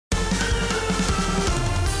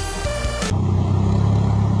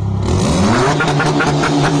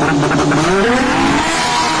Hello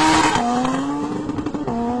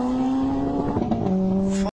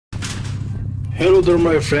there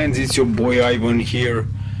my friends, it's your boy Ivan here,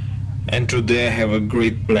 and today I have a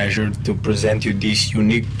great pleasure to present you this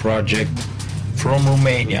unique project from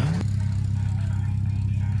Romania.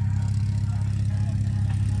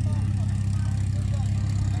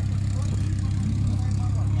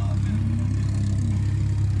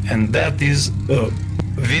 And that is a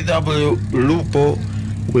VW Lupo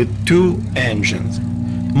with two engines,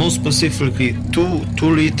 more specifically two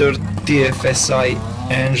 2-liter TFSI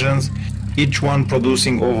engines, each one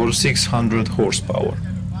producing over 600 horsepower.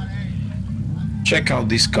 Check out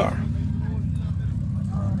this car.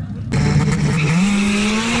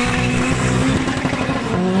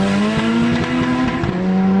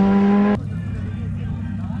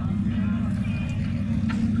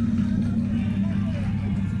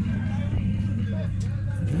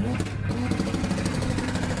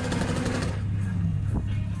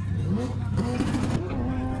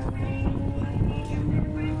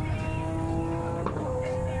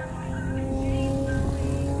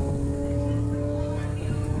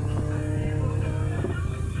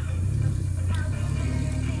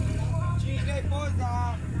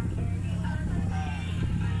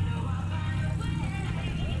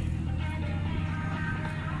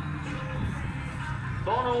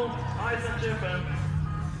 Hai să începem.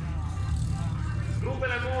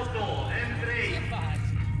 Grupele moto M3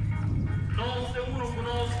 901 cu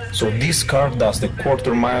 900. So this car does the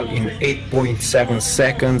quarter mile in 8.7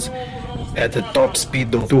 seconds at a top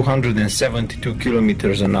speed of 272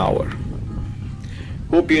 kilometers an hour.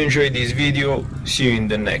 Hope you enjoyed this video. See you in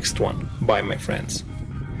the next one. Bye my friends.